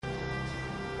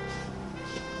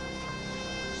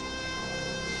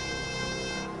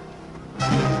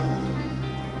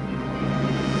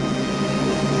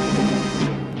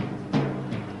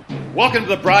Welcome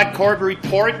to the Broadcorb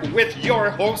Report with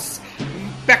your hosts,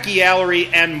 Becky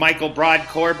Allery and Michael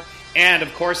Broadcorb. And,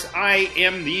 of course, I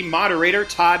am the moderator,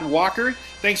 Todd Walker.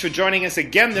 Thanks for joining us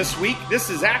again this week. This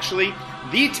is actually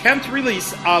the 10th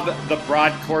release of the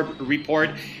Broadcorb Report.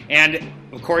 And,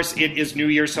 of course, it is New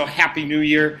Year, so Happy New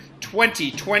Year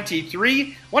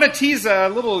 2023. Want to tease a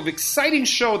little exciting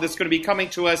show that's going to be coming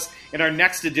to us in our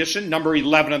next edition, number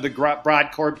 11 of the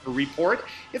Broadcorb Report.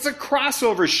 It's a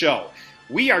crossover show.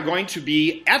 We are going to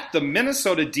be at the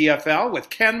Minnesota DFL with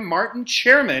Ken Martin,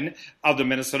 chairman of the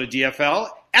Minnesota DFL,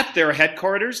 at their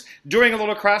headquarters, doing a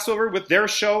little crossover with their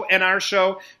show and our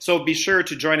show. So be sure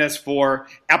to join us for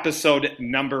episode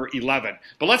number 11.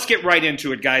 But let's get right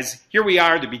into it, guys. Here we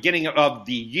are, the beginning of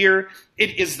the year.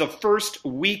 It is the first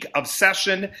week of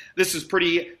session. This is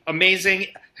pretty amazing.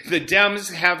 The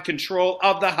Dems have control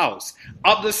of the House,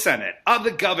 of the Senate, of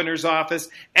the governor's office,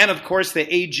 and of course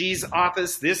the AG's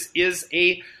office. This is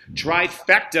a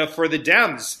trifecta for the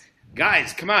Dems.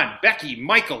 Guys, come on, Becky,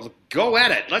 Michael, go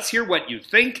at it. Let's hear what you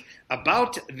think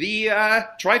about the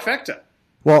trifecta.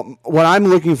 Well, what I'm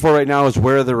looking for right now is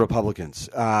where are the Republicans?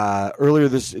 Earlier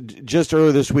this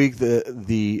week,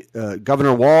 the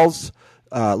Governor Walz,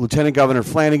 Lieutenant Governor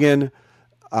Flanagan,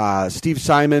 Steve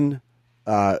Simon,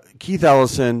 Keith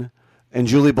Ellison, and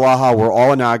Julie Blaha were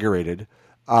all inaugurated.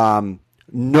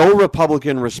 No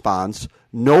Republican response,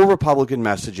 no Republican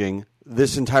messaging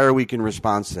this entire week in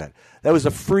response to that. That was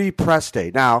a free press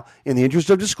day. Now, in the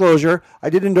interest of disclosure, I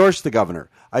did endorse the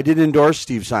governor. I did endorse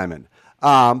Steve Simon.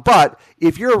 But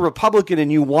if you're a Republican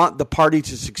and you want the party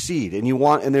to succeed, and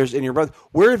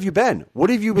where have you been?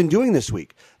 What have you been doing this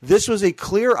week? This was a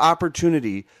clear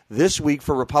opportunity this week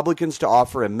for Republicans to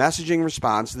offer a messaging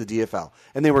response to the DFL,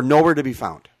 and they were nowhere to be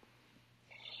found.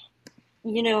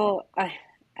 You know,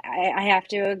 I have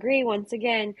to agree once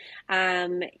again.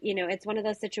 It's one of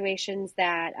those situations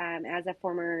that, as a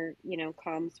former,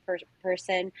 comms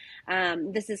person,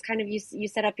 this is kind of, you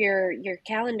set up your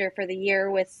calendar for the year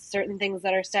with certain things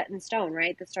that are set in stone,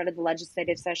 right? The start of the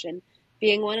legislative session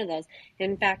being one of those.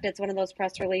 In fact, it's one of those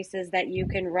press releases that you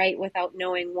can write without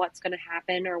knowing what's going to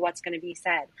happen or what's going to be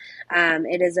said.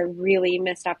 It is a really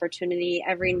missed opportunity.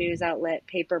 Every news outlet,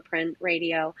 paper, print,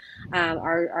 radio,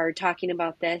 are talking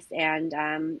about this,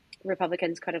 and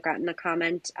Republicans could have gotten a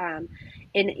comment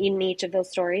in each of those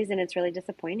stories, and it's really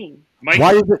disappointing. Mike?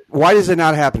 Why does it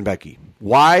not happen, Becky?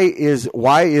 Why is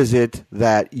it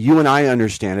that you and I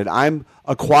understand it? I'm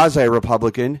a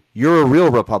quasi-Republican. You're a real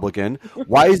Republican.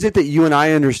 Why is it that you and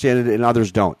I understand it and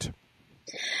others don't?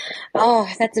 Oh,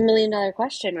 that's $1 million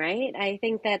question, right? I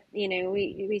think that,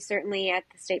 we certainly at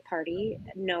the state party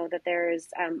know that there's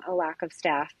a lack of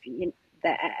staff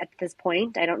that at this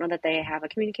point. I don't know that they have a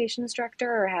communications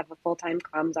director or have a full-time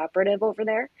comms operative over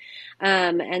there.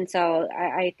 And so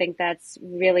I think that's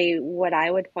really what I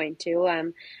would point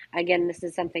to. Again, this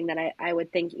is something that I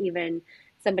would think even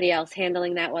somebody else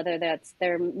handling that, whether that's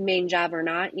their main job or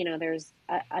not, there's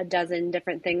a dozen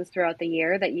different things throughout the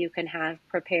year that you can have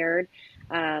prepared.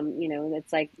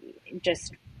 It's like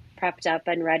just prepped up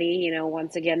and ready.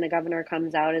 Once again, the governor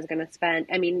comes out, is going to spend,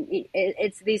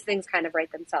 it's these things kind of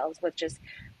write themselves with just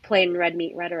plain red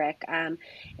meat rhetoric. And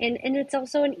it's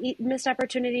also a missed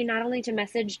opportunity, not only to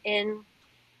message in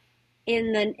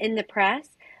the press,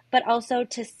 but also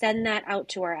to send that out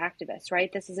to our activists,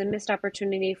 right? This is a missed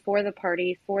opportunity for the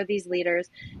party, for these leaders,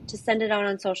 to send it out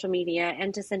on social media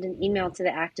and to send an email to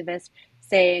the activists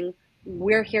saying,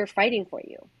 we're here fighting for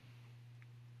you.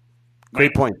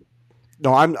 Great point.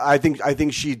 No, I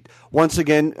think she, once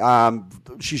again,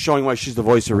 she's showing why she's the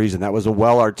voice of reason. That was a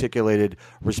well-articulated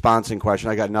response and question.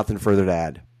 I got nothing further to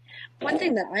add. One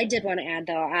thing that I did want to add,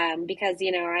 though, because,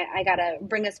 I got to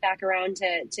bring us back around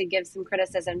to give some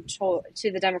criticism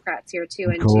to the Democrats here, too,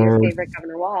 and to your favorite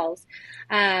Governor Walz.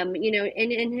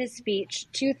 In his speech,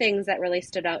 two things that really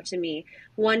stood out to me.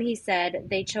 One, he said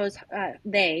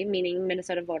they, meaning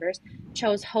Minnesota voters,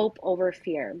 chose hope over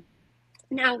fear.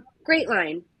 Now, great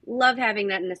line. Love having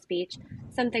that in a speech.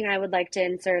 Something I would like to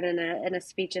insert in a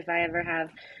speech if I ever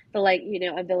have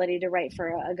the ability to write for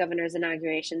a governor's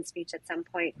inauguration speech at some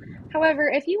point. However,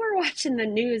 if you were watching the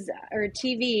news or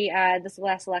TV this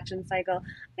last election cycle,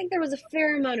 I think there was a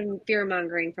fair amount of fear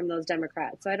mongering from those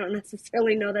Democrats. So I don't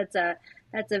necessarily know that's a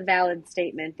valid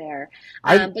statement there.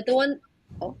 But the one,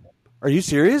 are you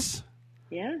serious?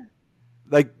 Yeah.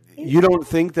 You don't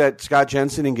think that Scott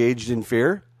Jensen engaged in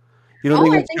fear? You don't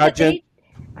think that Scott Jensen?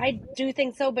 I do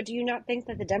think so, but do you not think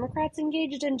that the Democrats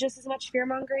engaged in just as much fear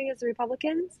mongering as the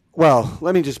Republicans? Well,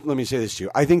 let me say this to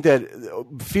you. I think that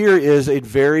fear is a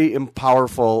very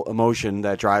powerful emotion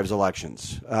that drives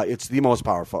elections. It's the most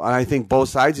powerful, and I think both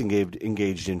sides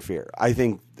engaged in fear. I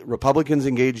think Republicans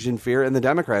engaged in fear, and the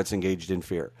Democrats engaged in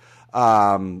fear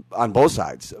on both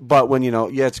sides. But when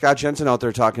you had Scott Jensen out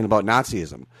there talking about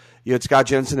Nazism, you had Scott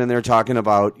Jensen in there talking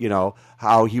about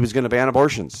how he was going to ban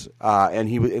abortions,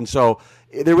 and so.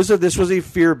 This was a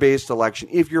fear-based election.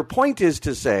 If your point is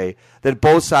to say that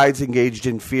both sides engaged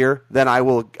in fear, then I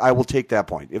will take that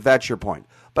point, if that's your point.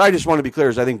 But I just want to be clear,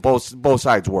 as I think both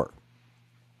sides were.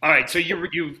 All right, so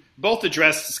you both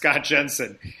addressed Scott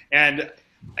Jensen. And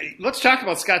let's talk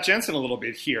about Scott Jensen a little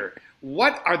bit here.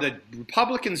 What are the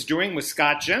Republicans doing with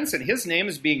Scott Jensen? His name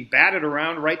is being batted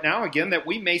around right now again that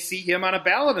we may see him on a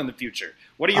ballot in the future.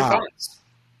 What are your thoughts?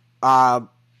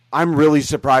 I'm really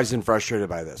surprised and frustrated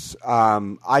by this.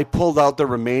 I pulled out the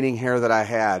remaining hair that I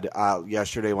had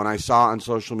yesterday when I saw on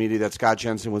social media that Scott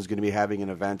Jensen was going to be having an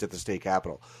event at the state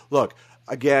capitol. Look,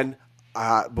 again,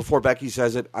 before Becky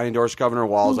says it, I endorse Governor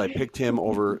Walz. I picked him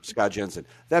over Scott Jensen.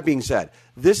 That being said,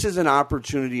 this is an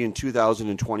opportunity in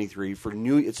 2023 for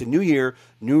it's a new year,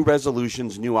 new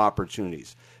resolutions, new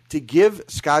opportunities. To give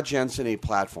Scott Jensen a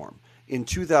platform in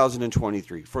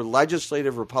 2023 for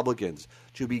legislative Republicans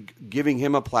to be giving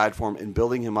him a platform and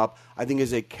building him up, I think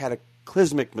is a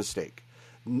cataclysmic mistake.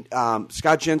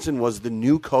 Scott Jensen was the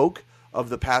new Coke of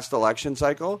the past election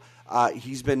cycle.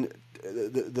 He's been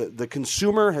the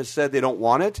consumer has said they don't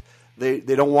want it. They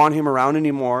don't want him around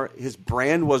anymore. His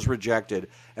brand was rejected,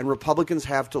 and Republicans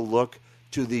have to look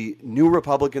to the new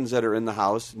Republicans that are in the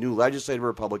House, new legislative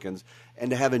Republicans, and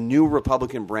to have a new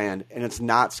Republican brand, and it's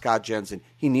not Scott Jensen.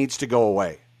 He needs to go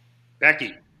away.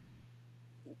 Becky.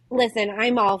 Listen,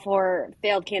 I'm all for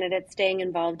failed candidates staying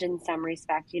involved in some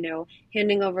respect,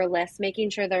 handing over lists, making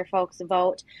sure their folks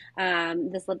vote, for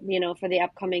the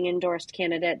upcoming endorsed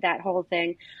candidate, that whole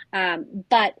thing.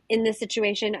 But in this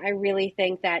situation, I really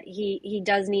think that he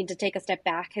does need to take a step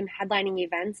back. Him headlining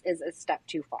events is a step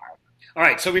too far. All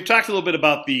right, so we've talked a little bit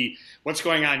about what's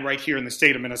going on right here in the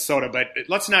state of Minnesota, but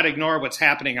let's not ignore what's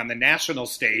happening on the national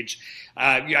stage.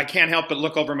 I can't help but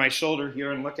look over my shoulder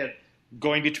here and look at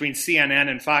going between CNN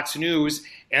and Fox News,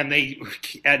 and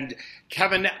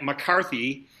Kevin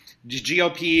McCarthy,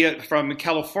 GOP from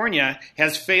California,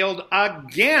 has failed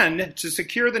again to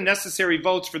secure the necessary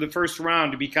votes for the first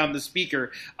round to become the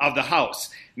Speaker of the House.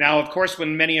 Now, of course,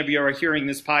 when many of you are hearing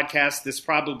this podcast, this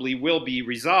probably will be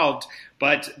resolved,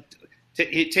 but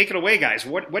take it away, guys.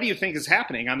 What do you think is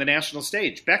happening on the national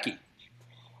stage? Becky.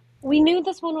 We knew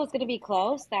this one was going to be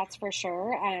close, that's for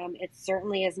sure. It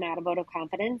certainly is not a vote of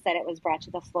confidence that it was brought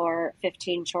to the floor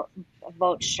 15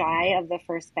 votes shy of the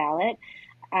first ballot.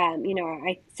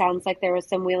 It sounds like there was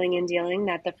some wheeling and dealing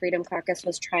that the Freedom Caucus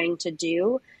was trying to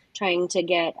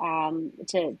get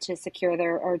to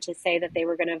secure or to say that they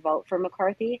were going to vote for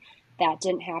McCarthy. That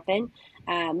didn't happen.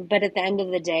 But at the end of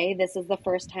the day, this is the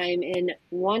first time in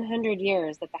 100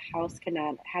 years that the House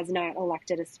has not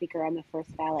elected a speaker on the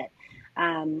first ballot.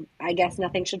 I guess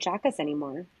nothing should shock us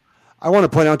anymore. I want to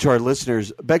point out to our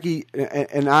listeners, Becky,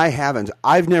 and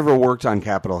I've never worked on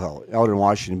Capitol Hill out in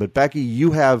Washington, but Becky,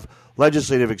 you have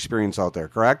legislative experience out there,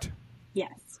 correct?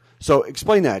 Yes. So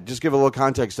explain that. Just give a little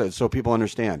context so people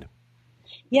understand.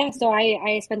 Yeah, so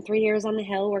I spent 3 years on the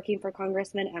Hill working for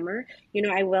Congressman Emmer.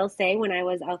 I will say when I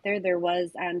was out there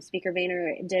was Speaker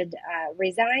Boehner did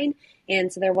resign,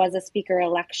 and so there was a speaker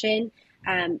election.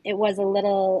 It was a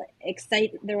little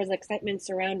there was excitement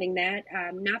surrounding that,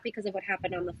 not because of what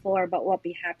happened on the floor, but what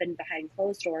happened behind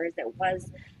closed doors.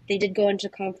 They did go into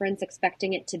conference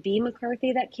expecting it to be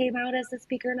McCarthy that came out as the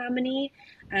speaker nominee.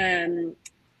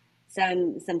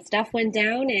 Some stuff went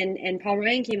down and Paul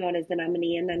Ryan came out as the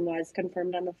nominee and then was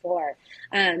confirmed on the floor.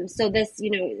 So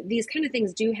these kind of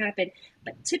things do happen,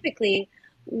 but typically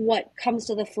what comes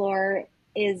to the floor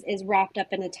is wrapped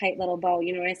up in a tight little bow.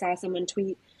 I saw someone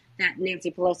tweet that Nancy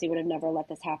Pelosi would have never let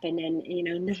this happen,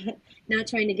 and not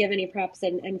trying to give any props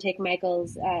and take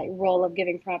Michael's role of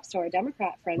giving props to our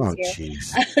Democrat friends here.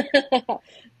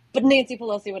 But Nancy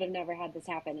Pelosi would have never had this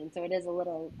happen, and so it is a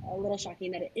little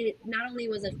shocking that it not only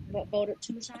was a vote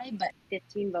too shy, but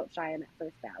 15 votes shy in that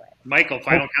first ballot. Michael,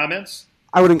 final comments?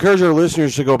 I would encourage our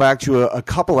listeners to go back to a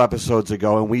couple episodes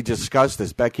ago, and we discussed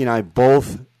this. Becky and I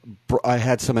both I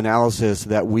had some analysis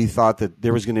that we thought that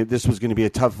this was going to be a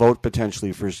tough vote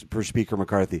potentially for Speaker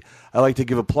McCarthy. I like to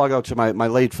give a plug out to my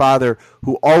late father,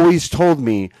 who always told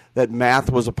me that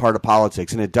math was a part of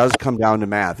politics, and it does come down to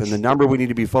math. And the number we need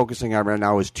to be focusing on right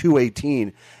now is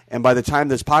 218. And by the time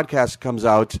this podcast comes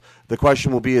out, the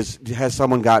question will be: has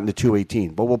someone gotten to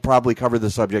 218? But we'll probably cover the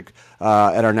subject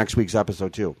at our next week's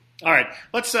episode too. All right,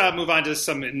 let's move on to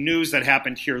some news that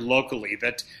happened here locally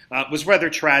that was rather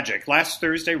tragic. Last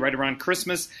Thursday, right around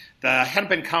Christmas, the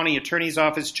Hennepin County Attorney's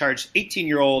Office charged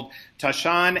 18-year-old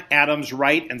Tashawn Adams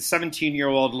Wright and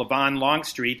 17-year-old Levon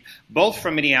Longstreet, both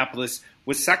from Minneapolis,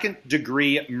 with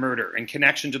second-degree murder in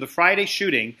connection to the Friday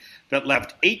shooting that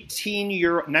left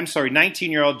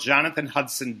 19-year-old Jonathan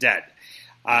Hudson dead.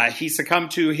 He succumbed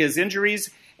to his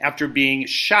injuries after being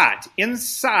shot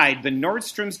inside the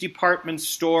Nordstrom's department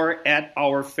store at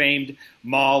our famed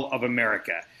Mall of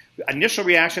America. Initial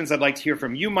reactions I'd like to hear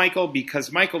from you, Michael,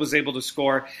 because Michael was able to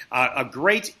score a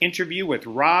great interview with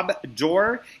Rob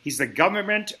Doar. He's the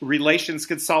government relations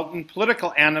consultant,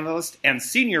 political analyst, and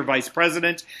senior vice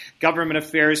president, government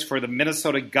affairs for the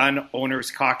Minnesota Gun Owners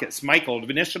Caucus. Michael,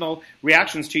 initial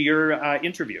reactions to your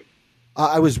interview.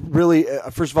 I was really,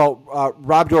 first of all,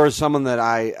 Rob Doar is someone that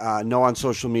I know on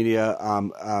social media.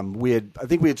 I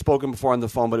think we had spoken before on the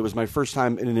phone, but it was my first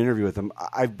time in an interview with him.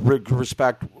 I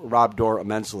respect Rob Doar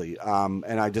immensely,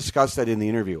 and I discussed that in the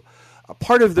interview.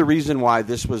 Part of the reason why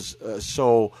this was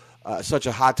such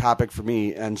a hot topic for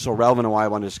me and so relevant and why I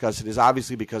want to discuss it is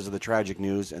obviously because of the tragic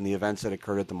news and the events that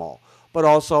occurred at the mall. But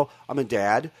also, I'm a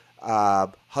dad,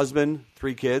 husband,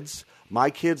 3 kids. My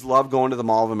kids love going to the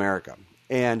Mall of America,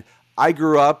 and I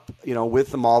grew up,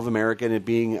 with the Mall of America and it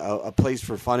being a place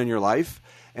for fun in your life.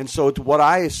 And so what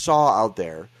I saw out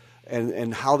there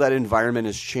and how that environment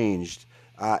has changed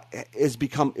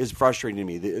is frustrating to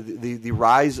me. The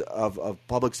rise of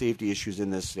public safety issues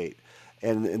in this state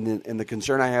and the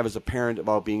concern I have as a parent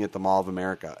about being at the Mall of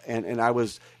America. And I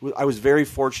was very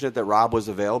fortunate that Rob was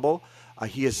available.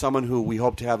 He is someone who we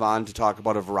hope to have on to talk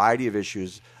about a variety of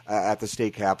issues at the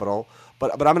state capitol.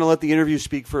 But I'm going to let the interview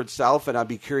speak for itself, and I'd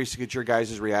be curious to get your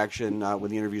guys' reaction when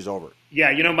the interview's over.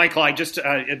 Yeah, Michael, I just,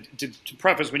 to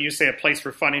preface, when you say a place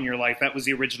for fun in your life, that was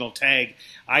the original tag.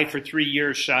 I, for 3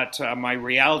 years, shot my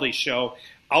reality show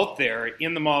out there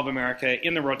in the Mall of America,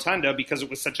 in the Rotunda, because it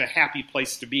was such a happy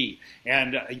place to be.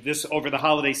 And this, over the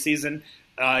holiday season,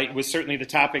 it was certainly the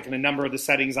topic in a number of the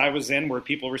settings I was in where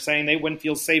people were saying they wouldn't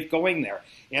feel safe going there.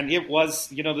 And it was,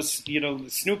 the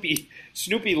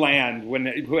Snoopy land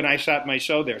when I shot my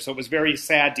show there. So it was very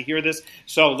sad to hear this.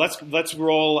 So let's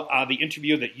roll the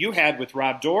interview that you had with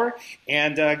Rob Doar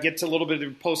and get to a little bit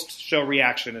of post-show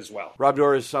reaction as well. Rob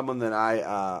Doar is someone that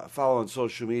I follow on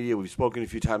social media. We've spoken a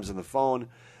few times on the phone.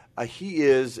 He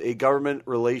is a government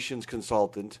relations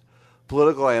consultant,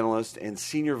 political analyst, and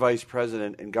senior vice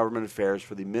president in government affairs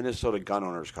for the Minnesota Gun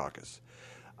Owners Caucus.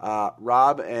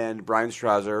 Rob and Brian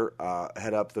Strasser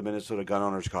head up the Minnesota Gun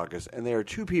Owners Caucus, and they are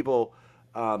two people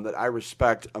that I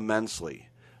respect immensely,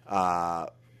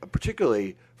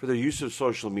 particularly for their use of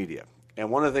social media. And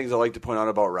one of the things I like to point out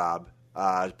about Rob,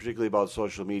 particularly about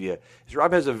social media, is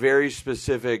Rob has a very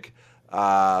specific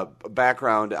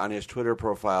background on his Twitter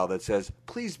profile that says,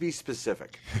 "Please be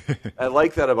specific." I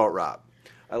like that about Rob.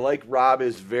 I like Rob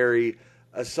is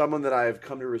someone that I have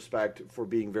come to respect for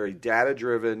being very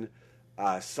data-driven,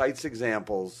 cites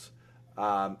examples,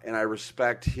 and I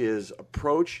respect his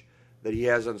approach that he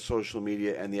has on social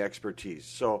media and the expertise.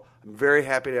 So I'm very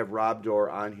happy to have Rob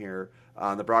Doar on here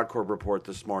on the Broadcorp Report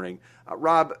this morning.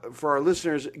 Rob, for our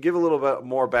listeners, give a little bit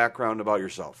more background about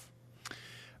yourself.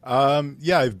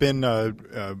 I've been,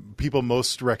 people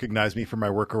most recognize me for my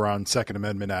work around Second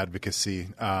Amendment advocacy.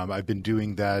 I've been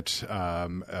doing that,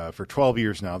 for 12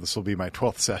 years now. This will be my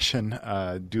 12th session,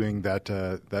 doing that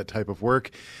type of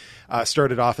work.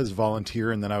 Started off as a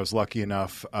volunteer, and then I was lucky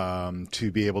enough,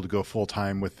 to be able to go full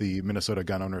time with the Minnesota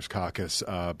Gun Owners Caucus,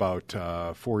 about,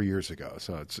 4 years ago.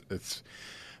 So it's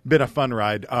been a fun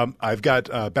ride. I've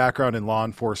got background in law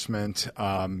enforcement.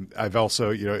 I've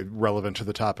also, relevant to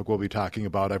the topic we'll be talking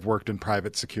about, I've worked in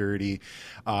private security,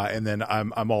 and then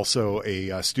I'm also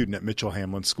a student at Mitchell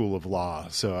Hamlin School of Law.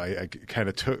 So I kind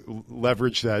of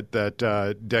leveraged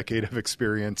that decade of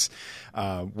experience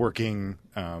working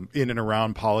in and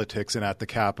around politics and at the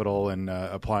Capitol, and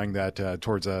applying that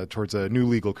towards a new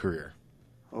legal career.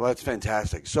 Well, that's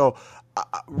fantastic. So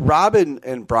Rob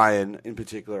and Brian in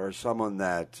particular are someone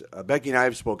that Becky and I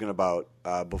have spoken about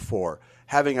before,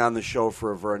 having on the show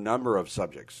for a number of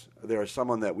subjects. They are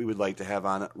someone that we would like to have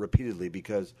on repeatedly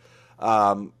because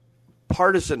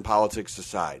partisan politics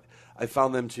aside, I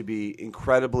found them to be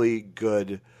incredibly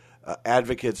good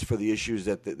advocates for the issues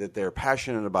that they're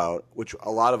passionate about, which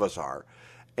a lot of us are.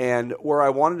 And where I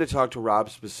wanted to talk to Rob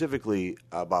specifically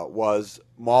about was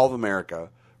Mall of America,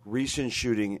 recent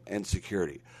shooting, and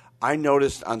security. I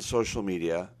noticed on social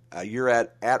media, you're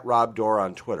at Rob Doar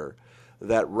on Twitter,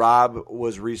 that Rob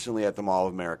was recently at the Mall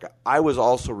of America. I was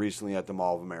also recently at the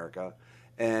Mall of America.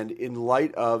 And in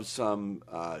light of some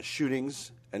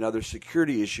shootings and other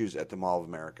security issues at the Mall of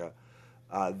America,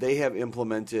 they have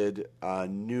implemented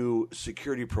new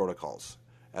security protocols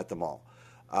at the mall.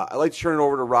 I'd like to turn it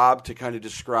over to Rob to kind of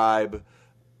describe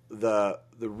the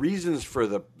reasons for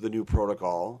the new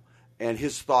protocol and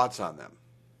his thoughts on them.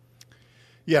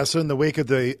 Yeah, so in the wake of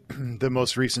the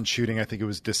most recent shooting, I think it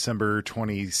was December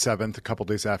 27th, a couple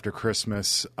days after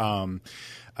Christmas, where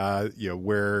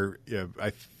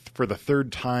for the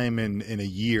third time in a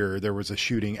year, there was a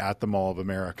shooting at the Mall of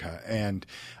America. And,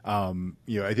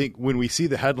 I think when we see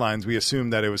the headlines, we assume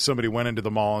that it was somebody went into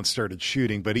the mall and started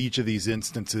shooting. But each of these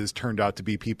instances turned out to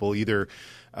be people either,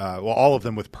 all of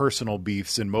them with personal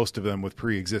beefs and most of them with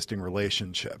pre-existing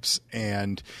relationships.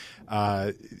 And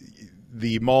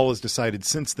the mall has decided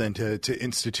since then to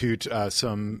institute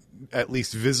some at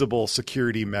least visible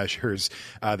security measures.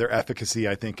 Their efficacy,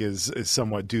 I think, is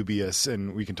somewhat dubious,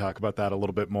 and we can talk about that a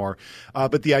little bit more.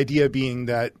 But the idea being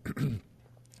that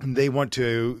they want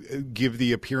to give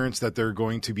the appearance that they're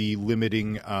going to be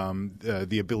limiting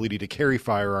the ability to carry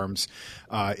firearms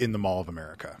in the Mall of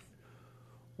America.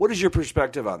 What is your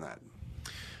perspective on that?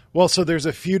 Well, so there's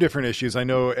a few different issues. I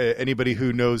know anybody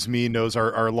who knows me knows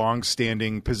our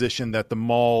longstanding position that the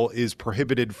mall is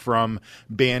prohibited from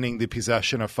banning the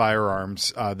possession of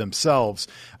firearms themselves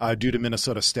due to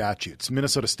Minnesota statutes.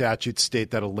 Minnesota statutes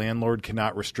state that a landlord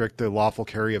cannot restrict the lawful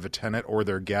carry of a tenant or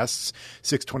their guests,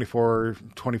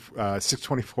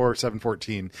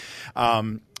 624-714.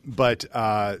 But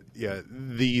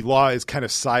the law is kind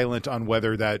of silent on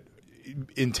whether that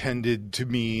intended to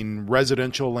mean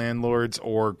residential landlords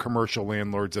or commercial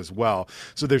landlords as well.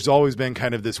 So there's always been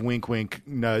kind of this wink, wink,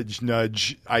 nudge,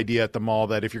 nudge idea at the mall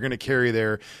that if you're going to carry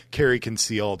there, carry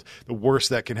concealed. The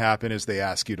worst that can happen is they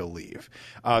ask you to leave.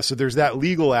 So there's that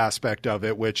legal aspect of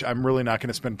it, which I'm really not going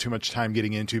to spend too much time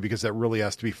getting into because that really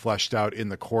has to be fleshed out in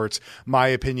the courts. My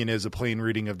opinion is a plain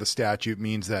reading of the statute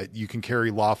means that you can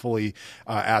carry lawfully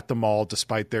at the mall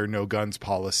despite their no guns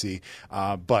policy.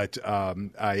 But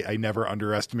I never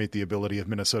underestimate the ability of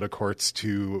Minnesota courts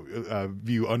to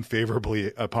view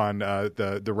unfavorably upon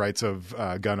the rights of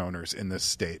gun owners in this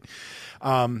state.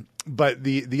 But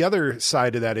the other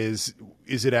side of that is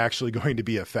it actually going to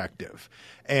be effective?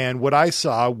 And what I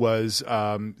saw was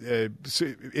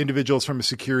individuals from a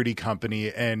security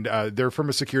company, and they're from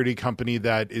a security company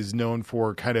that is known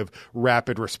for kind of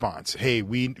rapid response. Hey,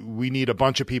 we need a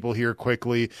bunch of people here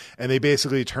quickly, and they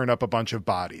basically turn up a bunch of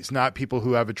bodies, not people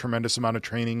who have a tremendous amount of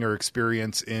training or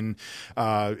experience in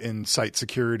site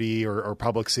security or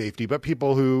public safety, but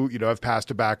people who have passed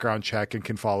a background check and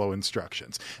can follow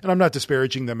instructions. And I'm not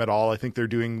disparaging them at all. I think they're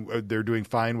doing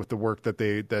fine with the work that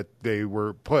they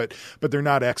were put, but they're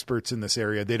not experts in this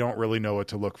area. They don't really know what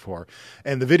to look for.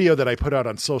 And the video that I put out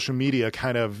on social media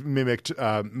kind of mimicked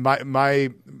my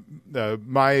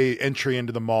entry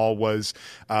into the mall was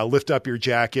lift up your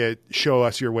jacket, show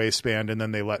us your waistband, and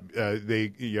then they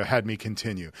had me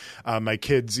continue. My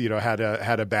kids had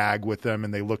a bag with them,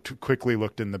 and they quickly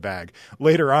looked in the bag.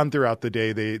 Later on throughout the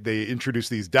day, they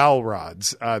introduced these dowel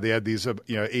rods. They had these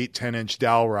 8-10 inch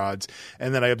dowel rods,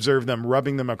 and then I observed them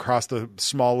rubbing them across the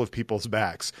small of people's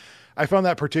backs. I found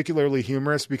that particularly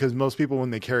humorous because most people, when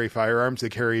they carry firearms, they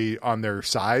carry on their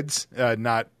sides,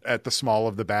 not at the small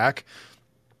of the back.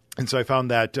 And so I found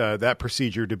that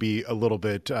procedure to be a little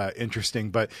bit interesting,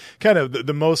 but kind of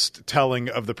the most telling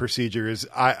of the procedure is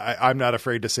I'm not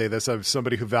afraid to say this. I'm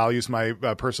somebody who values my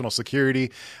personal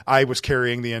security. I was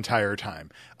carrying the entire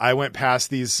time. I went past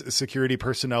these security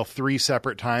personnel 3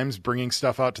 separate times, bringing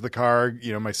stuff out to the car.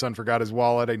 My son forgot his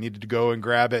wallet. I needed to go and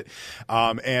grab it.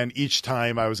 And each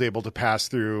time I was able to pass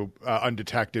through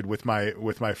undetected with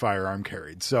my firearm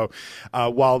carried. So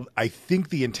while I think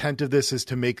the intent of this is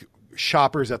to make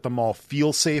shoppers at the mall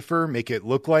feel safer, make it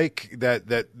look like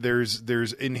that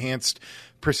there's enhanced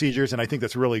procedures, and I think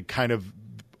that's really kind of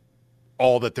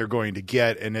all that they're going to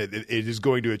get, and it is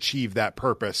going to achieve that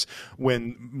purpose.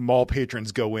 When mall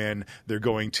patrons go in, they're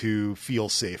going to feel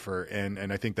safer,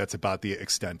 and I think that's about the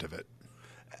extent of it.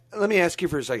 Let me ask you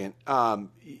for a second.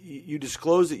 You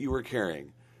disclosed that you were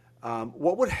carrying.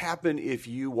 What would happen if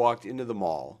you walked into the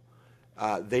mall?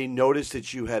 They noticed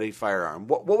that you had a firearm.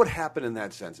 What would happen in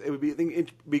that sense? It would be. I think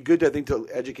it'd be good to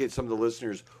educate some of the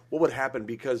listeners. What would happen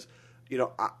because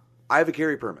I have a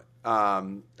carry permit.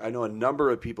 I know a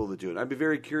number of people that do it. I'd be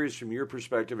very curious from your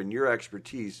perspective and your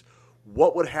expertise,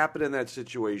 what would happen in that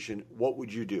situation? What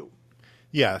would you do?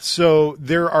 Yeah, so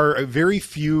there are very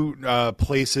few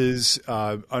places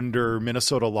under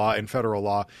Minnesota law and federal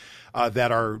law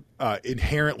that are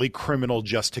inherently criminal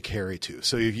just to carry to.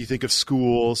 So if you think of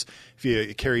schools, if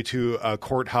you carry to a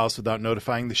courthouse without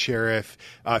notifying the sheriff,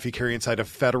 if you carry inside a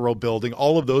federal building,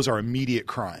 all of those are immediate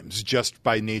crimes just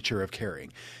by nature of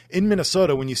carrying. In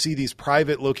Minnesota, when you see these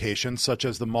private locations, such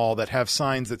as the mall, that have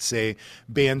signs that say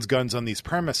bans guns on these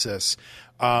premises,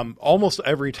 almost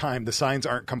every time the signs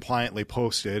aren't compliantly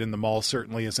posted, and the mall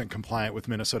certainly isn't compliant with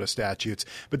Minnesota statutes.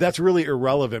 But that's really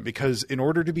irrelevant because in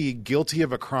order to be guilty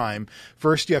of a crime,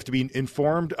 first you have to be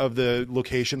informed of the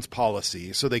location's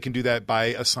policy. So they can do that by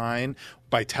a sign,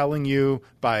 by telling you,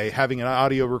 by having an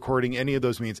audio recording, any of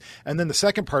those means. And then the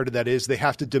second part of that is they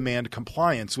have to demand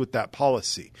compliance with that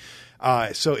policy.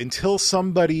 So until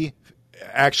somebody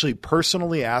actually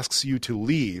personally asks you to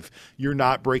leave, you're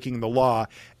not breaking the law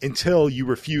until you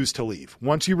refuse to leave.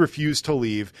 Once you refuse to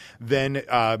leave, then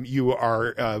you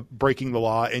are breaking the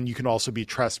law, and you can also be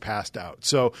trespassed out.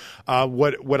 So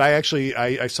what I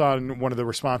saw in one of the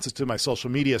responses to my social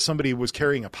media, somebody was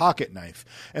carrying a pocket knife,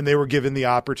 and they were given the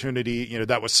opportunity,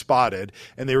 that was spotted,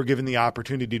 and they were given the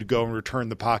opportunity to go and return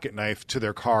the pocket knife to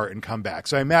their car and come back.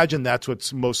 So I imagine that's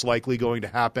what's most likely going to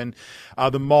happen.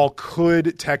 The mall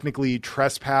could technically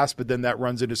trespass, but then that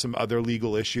runs into some other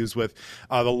legal issues with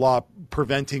the law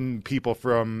preventing people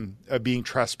from being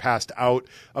trespassed out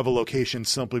of a location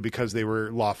simply because they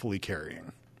were lawfully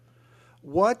carrying.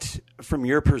 What, from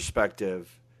your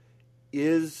perspective,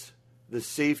 is the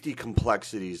safety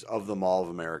complexities of the Mall of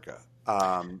America?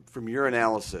 From your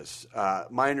analysis,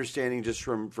 my understanding just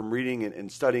from reading and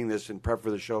studying this in prep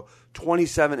for the show,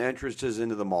 27 entrances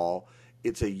into the mall.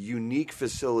 It's a unique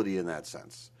facility in that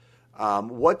sense.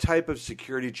 What type of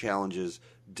security challenges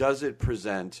does it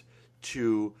present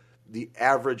to the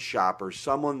average shopper,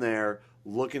 someone there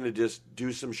looking to just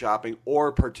do some shopping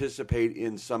or participate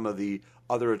in some of the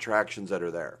other attractions that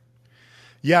are there?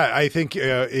 Yeah, I think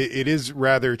it is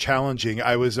rather challenging.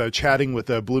 I was chatting with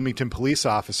a Bloomington police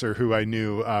officer who I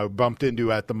knew, bumped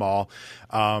into at the mall,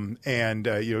 and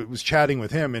was chatting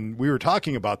with him, and we were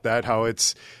talking about that, how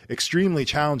it's extremely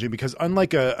challenging because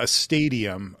unlike a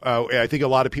stadium, I think a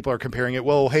lot of people are comparing it,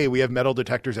 well, hey, we have metal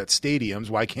detectors at stadiums.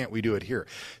 Why can't we do it here?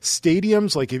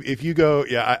 Stadiums, like if you go,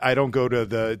 I don't go to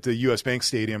the U.S. Bank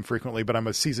Stadium frequently, but I'm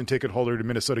a season ticket holder to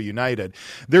Minnesota United.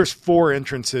 There's 4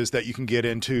 entrances that you can get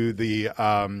into the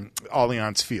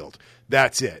Allianz Field.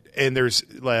 That's it. And there's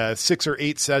 6 or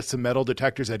 8 sets of metal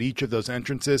detectors at each of those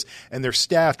entrances, and they're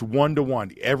staffed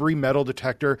 1-to-1. Every metal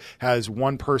detector has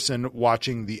one person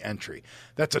watching the entry.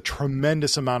 That's a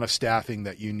tremendous amount of staffing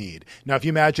that you need. Now, if you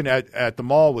imagine at the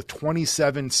mall with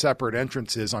 27 separate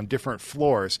entrances on different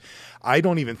floors, I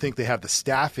don't even think they have the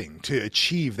staffing to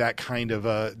achieve that kind of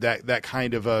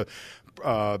a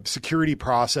security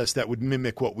process that would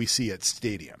mimic what we see at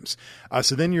stadiums.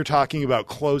 So then you're talking about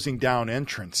closing down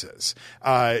entrances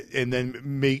and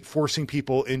then forcing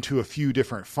people into a few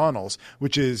different funnels,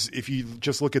 which is, if you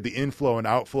just look at the inflow and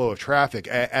outflow of traffic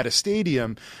at a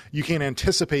stadium, you can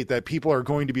anticipate that people are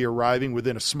going to be arriving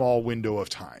within a small window of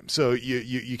time. So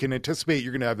you can anticipate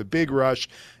you're going to have a big rush,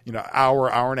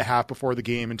 hour and a half before the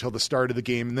game until the start of the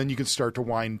game, and then you can start to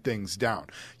wind things down.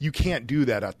 You can't do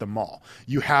that at the mall.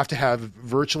 You have to have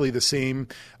virtually the same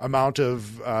amount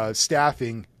of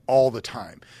staffing all the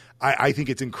time. I think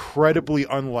it's incredibly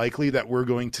unlikely that we're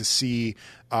going to see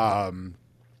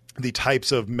the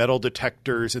types of metal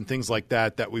detectors and things like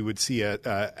that we would see at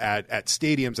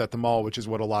stadiums at the mall, which is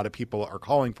what a lot of people are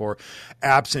calling for,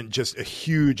 absent just a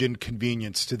huge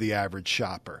inconvenience to the average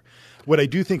shopper. What I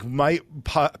do think might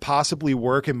possibly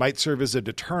work and might serve as a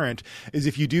deterrent is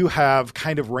if you do have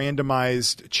kind of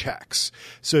randomized checks.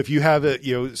 So if you have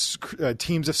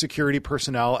teams of security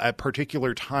personnel at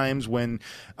particular times when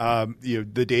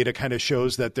the data kind of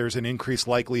shows that there's an increased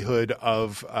likelihood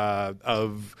of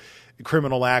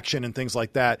criminal action and things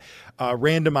like that,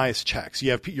 randomized checks.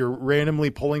 You're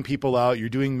randomly pulling people out. You're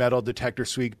doing metal detector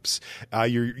sweeps.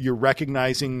 You're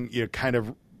recognizing kind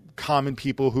of common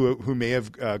people who may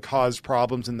have caused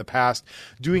problems in the past.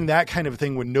 Doing that kind of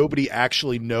thing when nobody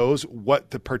actually knows what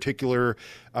the particular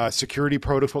security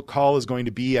protocol is going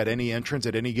to be at any entrance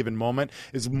at any given moment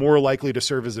is more likely to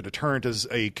serve as a deterrent as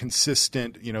a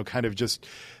consistent, kind of just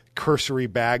cursory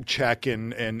bag check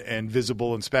and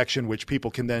visible inspection, which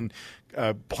people can then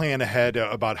plan ahead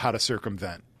about how to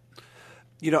circumvent.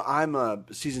 I'm a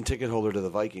season ticket holder to the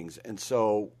Vikings, and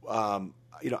so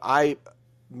I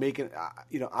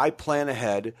I plan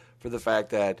ahead for the fact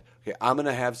that, okay, I'm going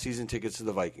to have season tickets to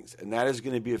the Vikings, and that is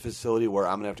going to be a facility where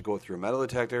I'm going to have to go through a metal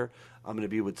detector. I'm going to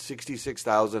be with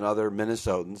 66,000 other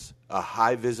Minnesotans, a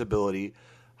high visibility,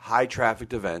 high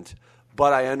trafficked event.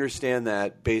 But I understand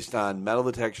that based on metal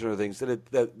detection or things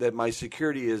that my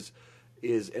security is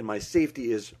and my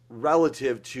safety is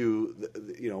relative to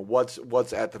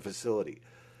what's at the facility.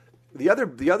 The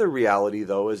other reality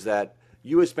though is that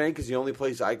U.S. Bank is the only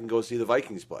place I can go see the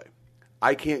Vikings play.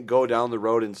 I can't go down the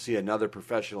road and see another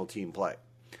professional team play,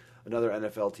 another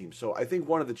NFL team. So I think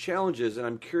one of the challenges, and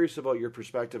I'm curious about your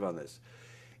perspective on this,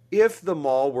 if the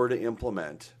mall were to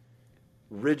implement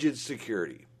rigid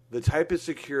security, the type of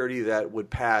security that would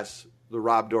pass the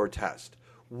Rob Doar test,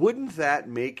 wouldn't that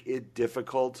make it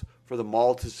difficult for the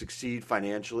mall to succeed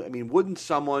financially? I mean, wouldn't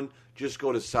someone just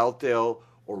go to Southdale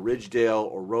or Ridgedale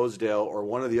or Rosedale or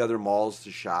one of the other malls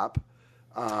to shop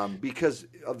because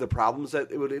of the problems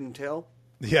that it would entail?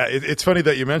 Yeah, it's funny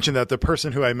that you mentioned that. The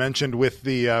person who I mentioned with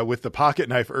the pocket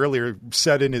knife earlier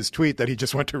said in his tweet that he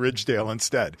just went to Ridgedale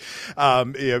instead,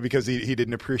 because he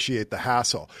didn't appreciate the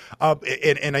hassle.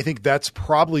 And I think that's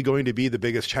probably going to be the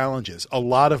biggest challenges. A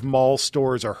lot of mall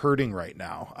stores are hurting right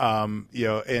now,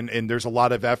 and there's a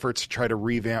lot of efforts to try to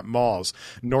revamp malls.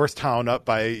 Northtown up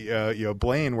by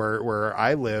Blaine, where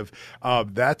I live,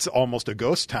 that's almost a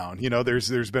ghost town.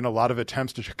 There's been a lot of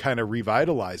attempts to kind of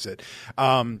revitalize it.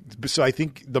 So I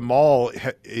think the mall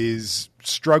is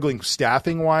struggling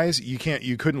staffing wise. You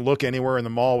couldn't look anywhere in the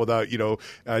mall without,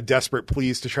 desperate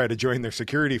pleas to try to join their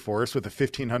security force with a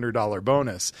 $1,500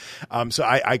 bonus. So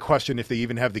I question if they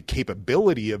even have the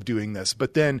capability of doing this,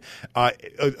 but then,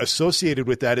 associated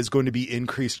with that is going to be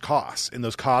increased costs, and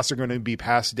those costs are going to be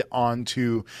passed on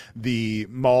to the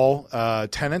mall,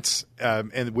 tenants,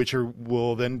 and which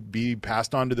will then be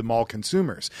passed on to the mall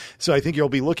consumers. So I think you'll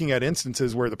be looking at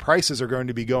instances where the prices are going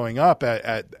to be going up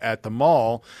at the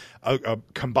mall,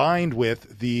 combined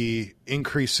with the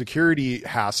increased security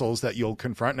hassles that you'll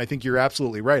confront. And I think you're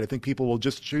absolutely right. I think people will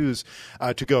just choose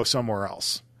to go somewhere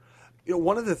else.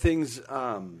 One of the things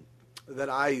that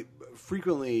I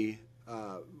frequently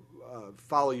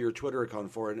follow your Twitter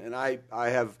account for, and I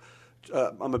have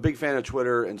I'm a big fan of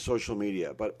Twitter and social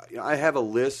media, but I have a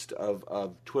list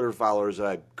of Twitter followers that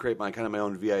I create my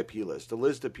own VIP list, a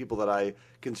list of people that I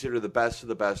consider the best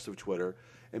of Twitter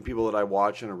and people that I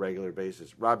watch on a regular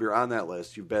basis. Rob, you're on that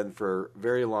list. You've been for a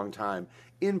very long time,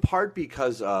 in part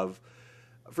because of,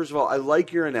 first of all, I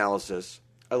like your analysis.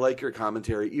 I like your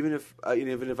commentary, even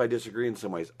if I disagree in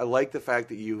some ways. I like the fact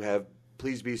that you have,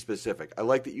 please be specific. I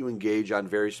like that you engage on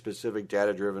very specific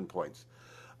data-driven points.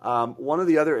 One of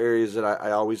the other areas that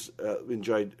I always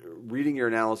enjoyed reading your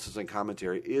analysis and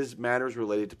commentary is matters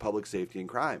related to public safety and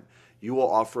crime. You will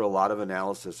offer a lot of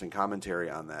analysis and commentary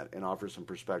on that and offer some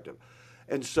perspective.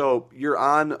 And so you're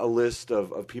on a list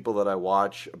of people that I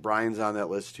watch. Brian's on that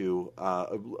list too.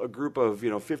 A group of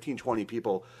 15, 20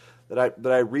 people that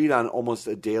I read on almost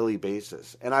a daily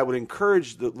basis. And I would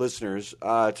encourage the listeners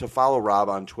to follow Rob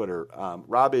on Twitter.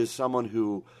 Rob is someone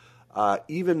who,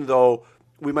 even though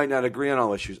we might not agree on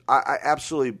all issues, I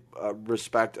absolutely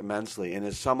respect immensely, and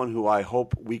is someone who I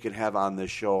hope we can have on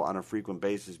this show on a frequent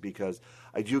basis, because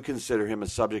I do consider him a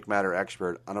subject matter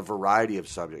expert on a variety of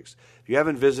subjects. If you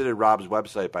haven't visited Rob's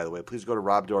website, by the way, please go to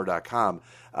robdoar.com.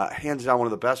 Hands down, one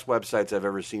of the best websites I've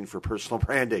ever seen for personal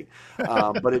branding.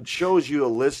 But it shows you a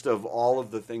list of all of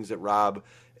the things that Rob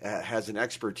has an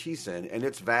expertise in, and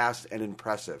it's vast and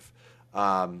impressive.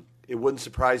 It wouldn't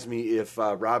surprise me if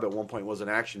Rob at one point was an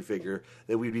action figure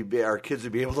that our kids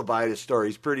would be able to buy at his store.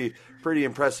 He's pretty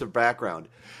impressive background.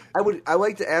 I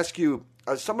like to ask you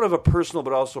somewhat of a personal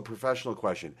but also professional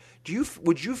question.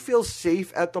 Would you feel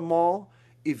safe at the mall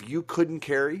if you couldn't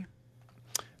carry?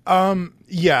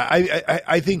 Yeah,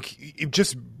 I think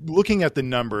just looking at the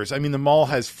numbers, I mean, the mall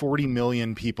has 40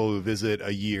 million people who visit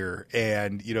a year,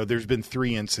 and, there's been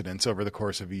 3 incidents over the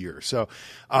course of a year. So,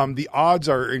 the odds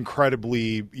are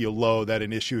incredibly low that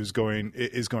an issue is going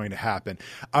to happen.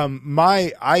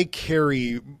 I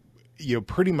carry,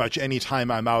 pretty much any time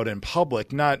I'm out in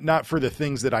public, not for the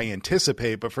things that I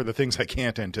anticipate, but for the things I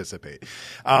can't anticipate.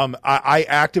 I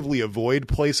actively avoid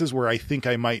places where I think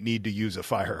I might need to use a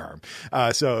firearm.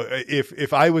 So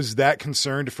if I was that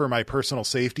concerned for my personal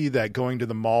safety that going to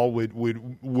the mall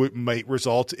might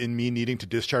result in me needing to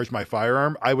discharge my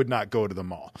firearm, I would not go to the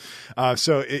mall.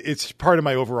 So it's part of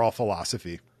my overall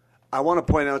philosophy. I want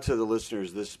to point out to the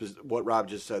listeners what Rob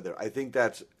just said there. I think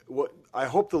that's what I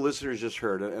hope the listeners just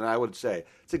heard, and I would say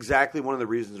it's exactly one of the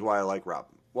reasons why I like Rob,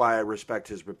 why I respect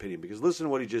his opinion. Because listen to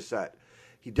what he just said.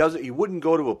 He wouldn't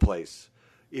go to a place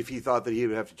if he thought that he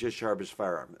would have to discharge his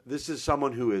firearm. This is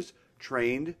someone who is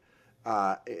trained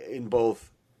in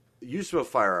both use of a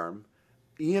firearm,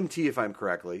 EMT, if I'm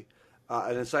correctly,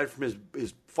 and aside from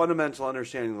his fundamental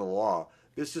understanding of the law,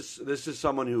 this is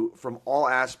someone who, from all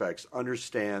aspects,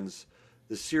 understands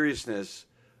the seriousness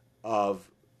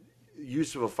of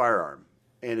use of a firearm.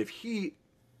 And if he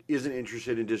isn't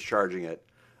interested in discharging it,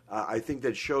 I think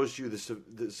that shows you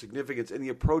the significance and the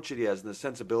approach that he has and the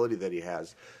sensibility that he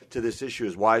has to this issue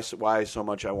is why so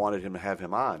much I wanted him to have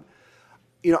him on.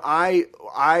 You know,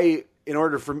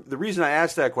 the reason I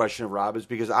asked that question of Rob is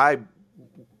because I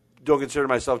don't consider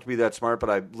myself to be that smart, but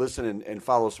I listen and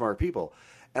follow smart people.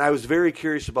 And I was very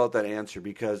curious about that answer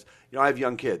because, you know, I have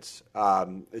young kids,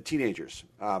 teenagers.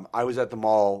 I was at the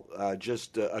mall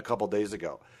just a couple days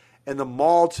ago. And the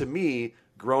mall, to me,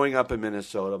 growing up in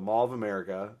Minnesota, Mall of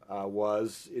America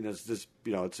was,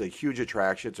 it's a huge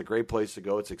attraction. It's a great place to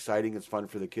go. It's exciting. It's fun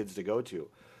for the kids to go to.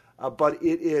 But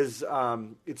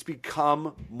it's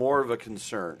become more of a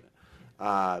concern.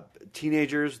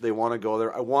 Teenagers, they want to go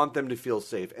there. I want them to feel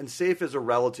safe. And safe is a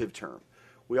relative term.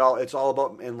 It's all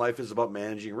about, and life is about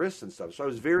managing risks and stuff. So I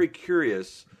was very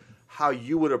curious how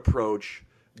you would approach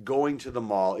going to the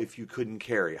mall if you couldn't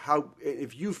carry.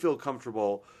 If you feel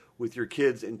comfortable with your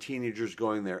kids and teenagers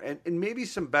going there, and maybe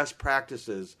some best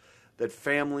practices that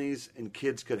families and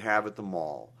kids could have at the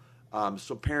mall,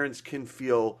 so parents can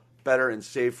feel better and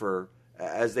safer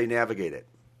as they navigate it.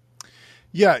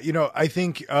 Yeah, I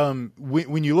think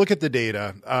when you look at the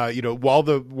data, while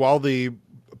the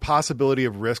possibility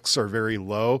of risks are very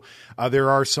low, there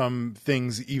are some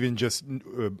things even just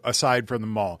aside from the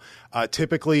mall.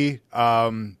 Typically,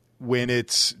 when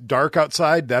it's dark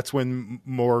outside, that's when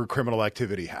more criminal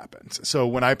activity happens. So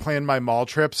when I plan my mall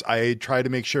trips, I try to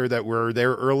make sure that we're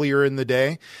there earlier in the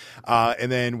day,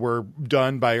 and then we're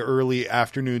done by early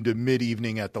afternoon to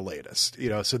mid-evening at the latest.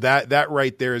 So that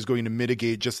right there is going to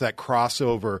mitigate just that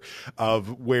crossover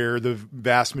of where the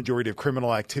vast majority of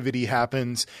criminal activity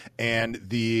happens and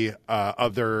the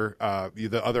other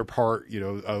part,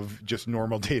 of just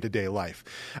normal day-to-day life.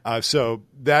 So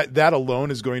that alone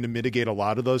is going to mitigate a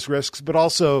lot of those risks, but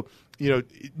also,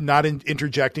 not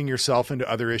interjecting yourself into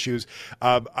other issues.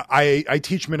 I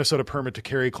teach Minnesota permit to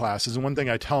carry classes, and one thing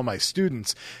I tell my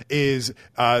students is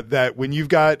that when you've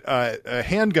got a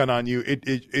handgun on you,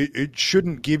 it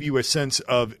shouldn't give you a sense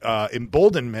of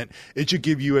emboldenment. It should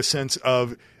give you a sense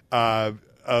of kind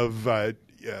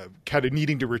of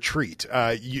needing to retreat.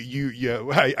 I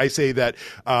say that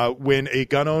when a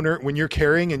gun owner, when you're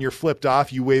carrying and you're flipped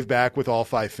off, you wave back with all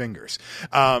 5 fingers.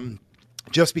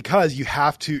 Just because you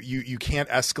have to, you can't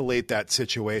escalate that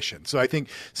situation. So I think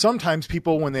sometimes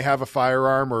people, when they have a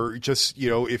firearm or just,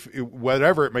 if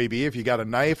whatever it may be, if you got a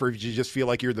knife or if you just feel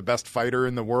like you're the best fighter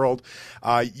in the world,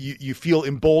 you feel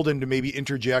emboldened to maybe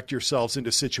interject yourselves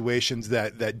into situations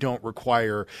that don't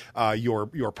require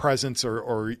your presence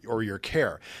or your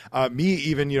care. Me,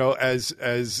 even, as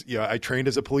I trained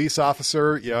as a police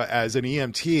officer, as an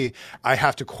EMT, I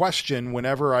have to question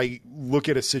whenever I look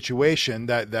at a situation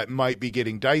that might be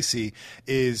getting dicey,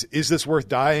 is this worth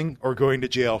dying or going to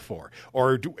jail for?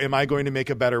 Or am I going to make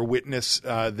a better witness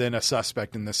than a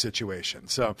suspect in this situation?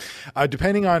 So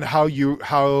depending on how you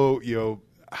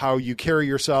carry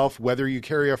yourself, whether you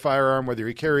carry a firearm, whether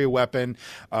you carry a weapon,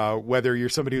 whether you're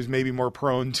somebody who's maybe more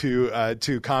prone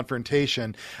to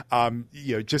confrontation,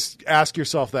 just ask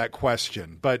yourself that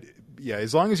question. But yeah,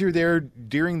 as long as you're there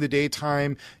during the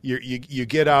daytime, you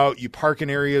get out, you park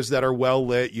in areas that are well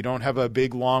lit, you don't have a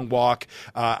big long walk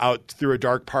out through a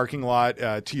dark parking lot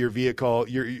to your vehicle,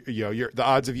 the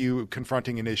odds of you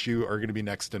confronting an issue are going to be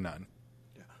next to none.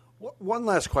 Yeah. One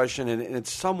last question, and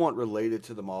it's somewhat related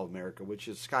to the Mall of America, which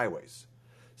is skyways.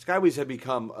 Skyways have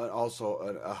become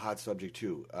also a hot subject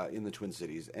too in the Twin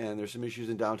Cities, and there's some issues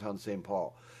in downtown St.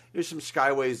 Paul. There's some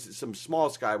skyways, some small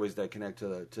skyways that connect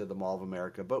to the Mall of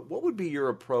America. But what would be your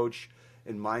approach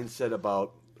and mindset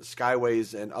about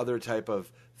skyways and other type of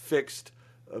fixed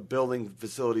building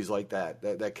facilities like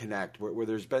that connect, where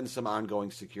there's been some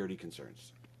ongoing security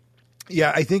concerns?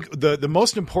 Yeah, I think the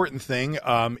most important thing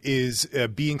is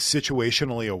being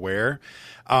situationally aware.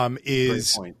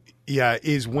 Great point. Yeah,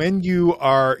 is when you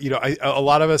are, a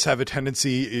lot of us have a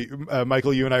tendency,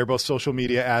 Michael, you and I are both social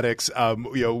media addicts.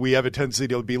 We have a tendency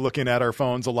to be looking at our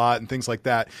phones a lot and things like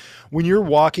that. When you're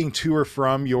walking to or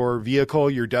from your vehicle,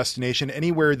 your destination,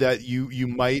 anywhere that you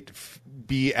might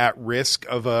be at risk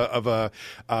of a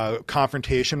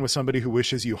confrontation with somebody who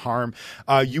wishes you harm,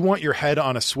 you want your head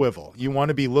on a swivel. You want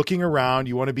to be looking around.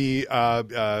 You want to be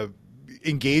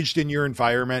engaged in your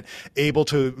environment, able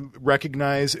to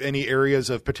recognize any areas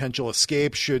of potential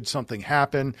escape should something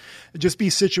happen. Just be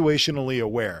situationally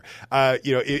aware.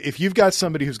 If you've got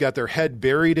somebody who's got their head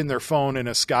buried in their phone in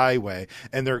a skyway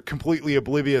and they're completely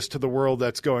oblivious to the world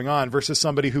that's going on versus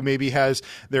somebody who maybe has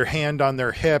their hand on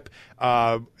their hip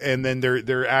and then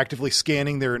they're actively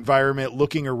scanning their environment,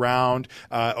 looking around,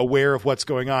 aware of what's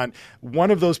going on.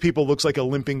 One of those people looks like a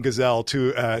limping gazelle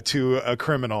to a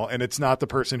criminal, and it's not the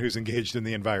person who's engaged in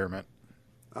the environment.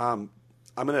 I'm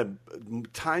going to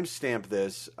timestamp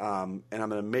this, and I'm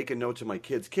going to make a note to my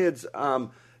kids. Kids,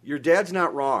 your dad's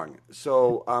not wrong.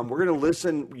 So we're going to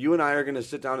listen. You and I are going to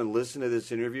sit down and listen to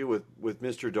this interview with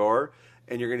Mr. Doar,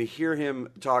 and you're going to hear him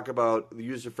talk about the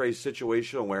use of phrase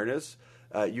situational awareness.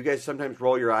 You guys sometimes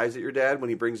roll your eyes at your dad when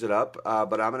he brings it up,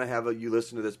 but I'm going to have you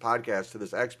listen to this podcast to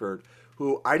this expert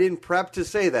who I didn't prep to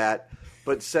say that,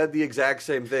 but said the exact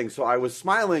same thing. So I was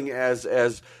smiling as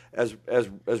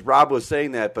Rob was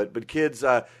saying that. But kids,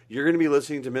 you're going to be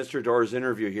listening to Mr. Doar's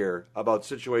interview here about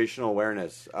situational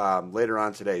awareness later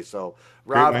on today. So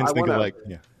Rob, I want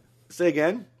to say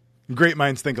again. Great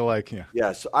minds think alike. Yeah.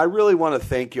 Yes, I really want to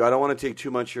thank you. I don't want to take too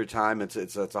much of your time. It's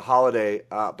a holiday,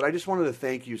 but I just wanted to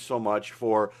thank you so much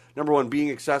for, number one,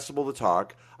 being accessible to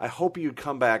talk. I hope you'd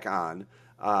come back on.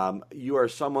 You are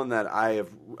someone that I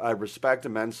respect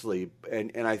immensely,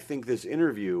 and I think this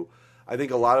interview, I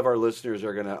think a lot of our listeners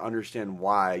are going to understand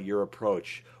why your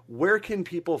approach. Where can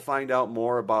people find out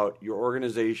more about your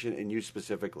organization and you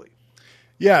specifically?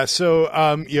 Yeah, so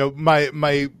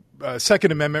my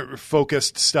Second Amendment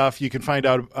focused stuff you can find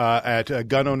out at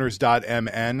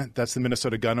gunowners.mn. That's the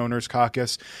Minnesota Gun Owners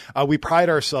Caucus. We pride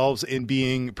ourselves in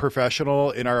being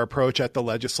professional in our approach at the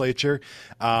legislature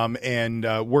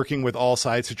and working with all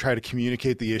sides to try to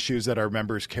communicate the issues that our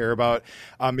members care about.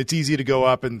 It's easy to go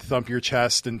up and thump your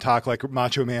chest and talk like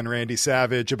Macho Man Randy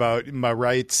Savage about my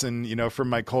rights and, from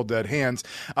my cold dead hands.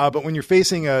 But when you're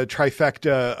facing a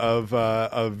trifecta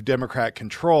of Democrat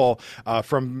control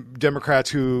from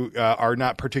Democrats who are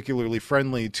not particularly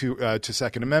friendly to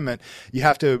Second Amendment, you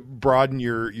have to broaden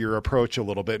your approach a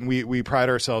little bit. And we pride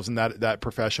ourselves in that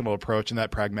professional approach and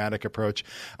that pragmatic approach.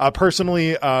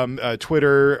 Personally,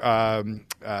 Twitter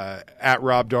at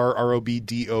Rob Doar,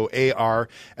 ROBDOAR,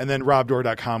 and then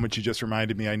robdoar.com, which you just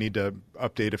reminded me I need to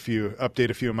update a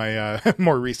few of my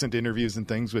more recent interviews and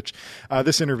things, which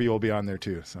this interview will be on there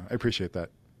too. So I appreciate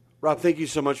that. Rob, thank you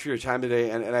so much for your time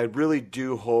today, and I really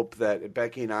do hope that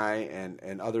Becky and I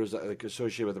and others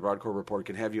associated with the Broadcore Report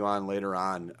can have you on later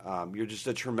on. You're just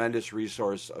a tremendous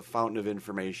resource, a fountain of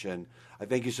information. I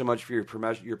thank you so much for your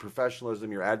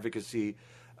professionalism, your advocacy,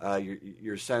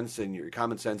 your sense and your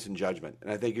common sense and judgment.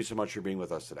 And I thank you so much for being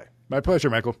with us today. My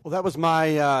pleasure, Michael. Well, that was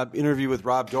my interview with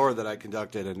Rob Doar that I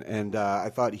conducted, and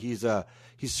I thought he's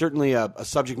certainly a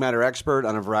subject matter expert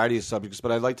on a variety of subjects,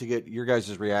 but I'd like to get your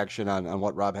guys' reaction on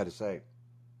what Rob had to say.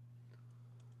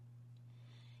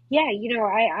 Yeah,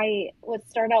 I would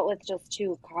start out with just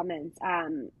two comments. I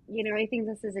think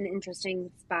this is an interesting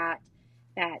spot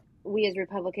that we as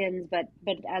Republicans, but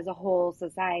as a whole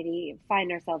society,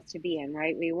 find ourselves to be in,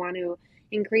 right? We want to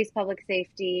increase public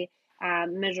safety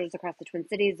measures across the Twin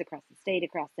Cities, across the state,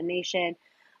 across the nation.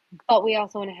 But we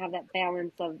also want to have that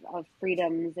balance of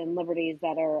freedoms and liberties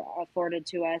that are afforded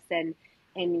to us. And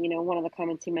one of the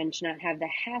comments he mentioned, not have the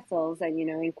hassles, and,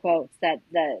 in quotes, that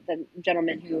the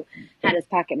gentleman who had his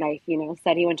pocket knife,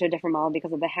 said he went to a different mall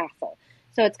because of the hassle.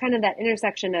 So it's kind of that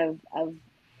intersection of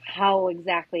how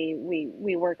exactly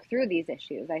we work through these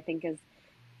issues, I think is,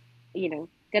 going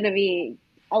to be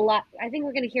a lot. I think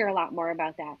we're going to hear a lot more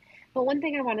about that. But one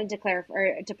thing I wanted to clarify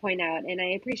or to point out, and I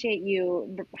appreciate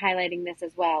you highlighting this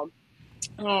as well,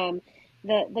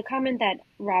 the comment that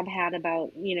Rob had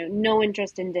about, no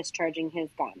interest in discharging his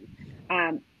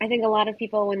gun. I think a lot of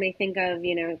people, when they think of,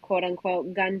 quote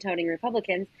unquote, gun-toting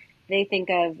Republicans, they think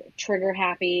of trigger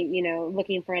happy,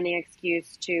 looking for any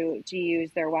excuse to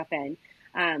use their weapon,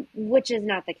 which is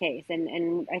not the case.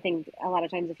 And I think a lot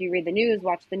of times if you read the news,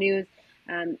 watch the news,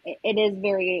 it is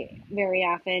very, very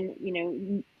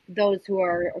often, those who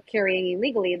are carrying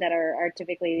illegally that are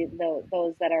typically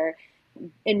those that are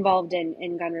involved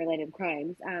in gun-related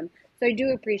crimes. So I do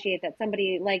appreciate that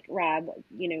somebody like Rob,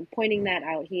 pointing that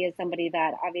out. He is somebody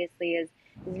that obviously is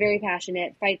very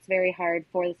passionate, fights very hard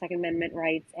for the Second Amendment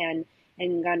rights and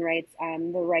gun rights,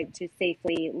 the right to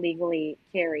safely, legally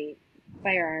carry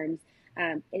firearms.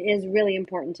 It is really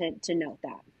important to note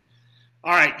that.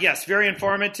 All right. Yes, very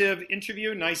informative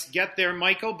interview. Nice get there,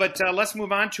 Michael. But let's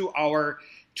move on to our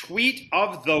tweet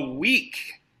of the week.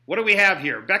 What do we have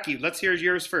here? Becky, let's hear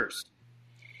yours first.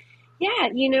 Yeah,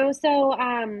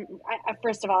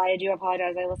 first of all, I do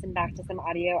apologize. I listened back to some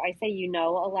audio. I say a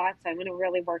lot, so I'm going to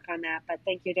really work on that. But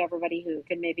thank you to everybody who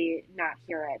could maybe not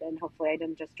hear it, and hopefully I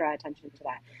didn't just draw attention to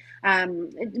that.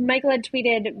 Michael had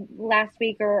tweeted last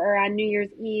week or on New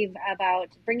Year's Eve about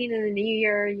bringing in the new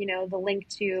year, the link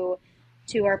to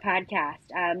our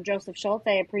podcast. Joseph Schultz,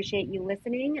 I appreciate you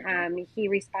listening. He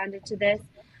responded to this.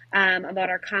 About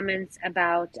our comments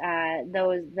about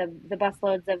the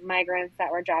busloads of migrants that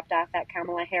were dropped off at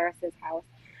Kamala Harris's house.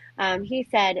 He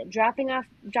said,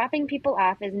 dropping people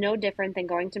off is no different than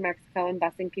going to Mexico and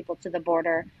busing people to the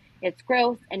border. It's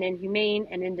gross and inhumane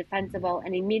and indefensible,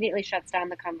 and immediately shuts down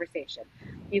the conversation.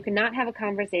 You cannot have a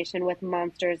conversation with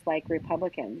monsters like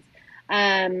Republicans.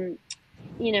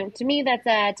 To me,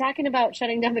 that's talking about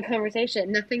shutting down the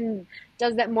conversation. Nothing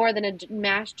does that more than a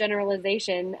mass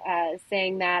generalization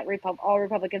saying that all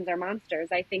Republicans are monsters.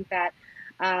 I think that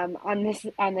on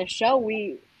this show,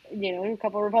 we, a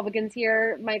couple of Republicans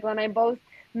here, Michael and I both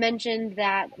mentioned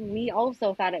that we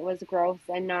also thought it was gross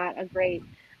and not a great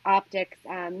optics,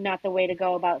 not the way to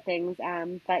go about things.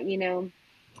 But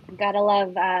gotta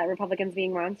love Republicans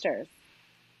being monsters.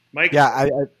 Mike, yeah,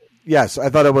 Yes, I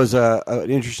thought it was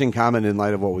an interesting comment in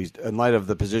light of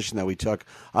the position that we took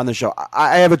on the show.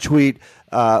 I have a tweet.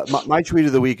 My tweet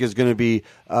of the week is going to be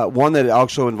one that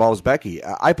also involves Becky.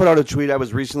 I put out a tweet. I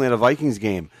was recently at a Vikings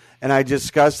game, and I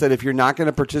discussed that if you're not going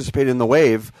to participate in the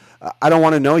wave, I don't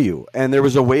want to know you. And there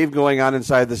was a wave going on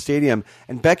inside the stadium,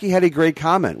 and Becky had a great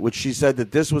comment, which she said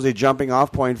that this was a jumping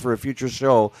off point for a future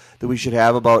show that we should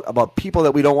have about people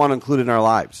that we don't want to include in our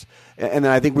lives. And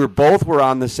then I think we both were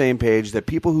on the same page that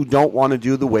people who don't want to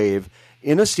do the wave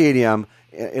in a stadium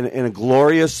in a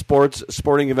glorious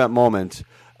sporting event moment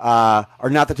are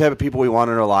not the type of people we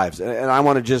want in our lives. And I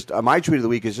want to just my tweet of the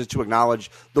week is just to acknowledge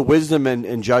the wisdom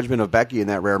and judgment of Becky in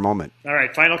that rare moment. All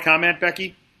right, final comment,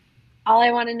 Becky. All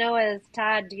I want to know is,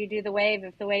 Todd, do you do the wave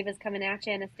if the wave is coming at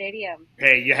you in a stadium?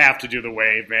 Hey, you have to do the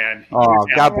wave, man. Oh,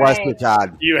 God bless you,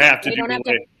 Todd. You have to do the wave.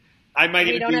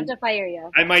 We don't have to fire you.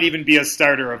 I might even be a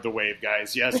starter of the wave,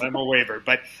 guys. Yes, I'm a waiver.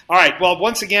 But all right. Well,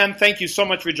 once again, thank you so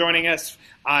much for joining us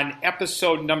on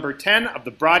episode number 10 of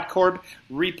the Broadcorb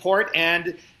Report.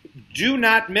 And do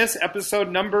not miss episode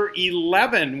number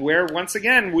 11, where once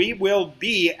again we will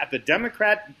be at the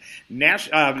Democrat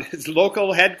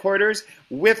local headquarters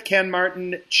with Ken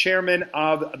Martin, chairman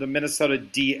of the Minnesota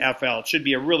DFL. It should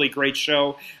be a really great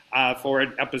show. For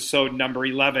episode number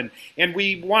 11. And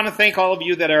we want to thank all of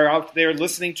you that are out there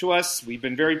listening to us. We've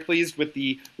been very pleased with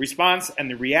the response and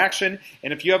the reaction.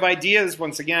 And if you have ideas,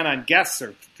 once again, on guests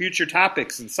or future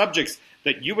topics and subjects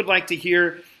that you would like to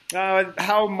hear,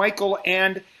 how Michael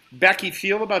and Becky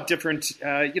feel about different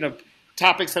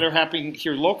topics that are happening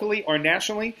here locally or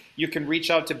nationally, you can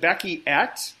reach out to Becky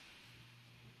at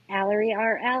Allery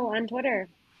RL on Twitter.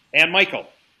 And Michael.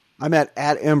 I'm at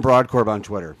mbroadcorb on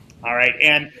Twitter. All right.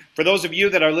 And for those of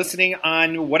you that are listening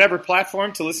on whatever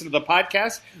platform to listen to the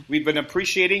podcast, we've been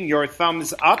appreciating your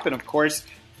thumbs up. And, of course,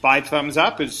 5 thumbs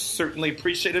up is certainly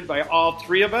appreciated by all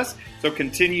 3 of us. So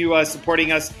continue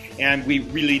supporting us, and we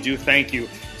really do thank you.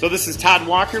 So this is Todd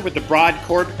Walker with the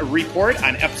Broadcorb Report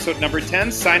on episode number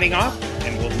 10, signing off.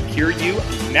 And we'll hear you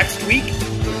next week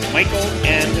with Michael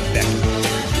and Becky.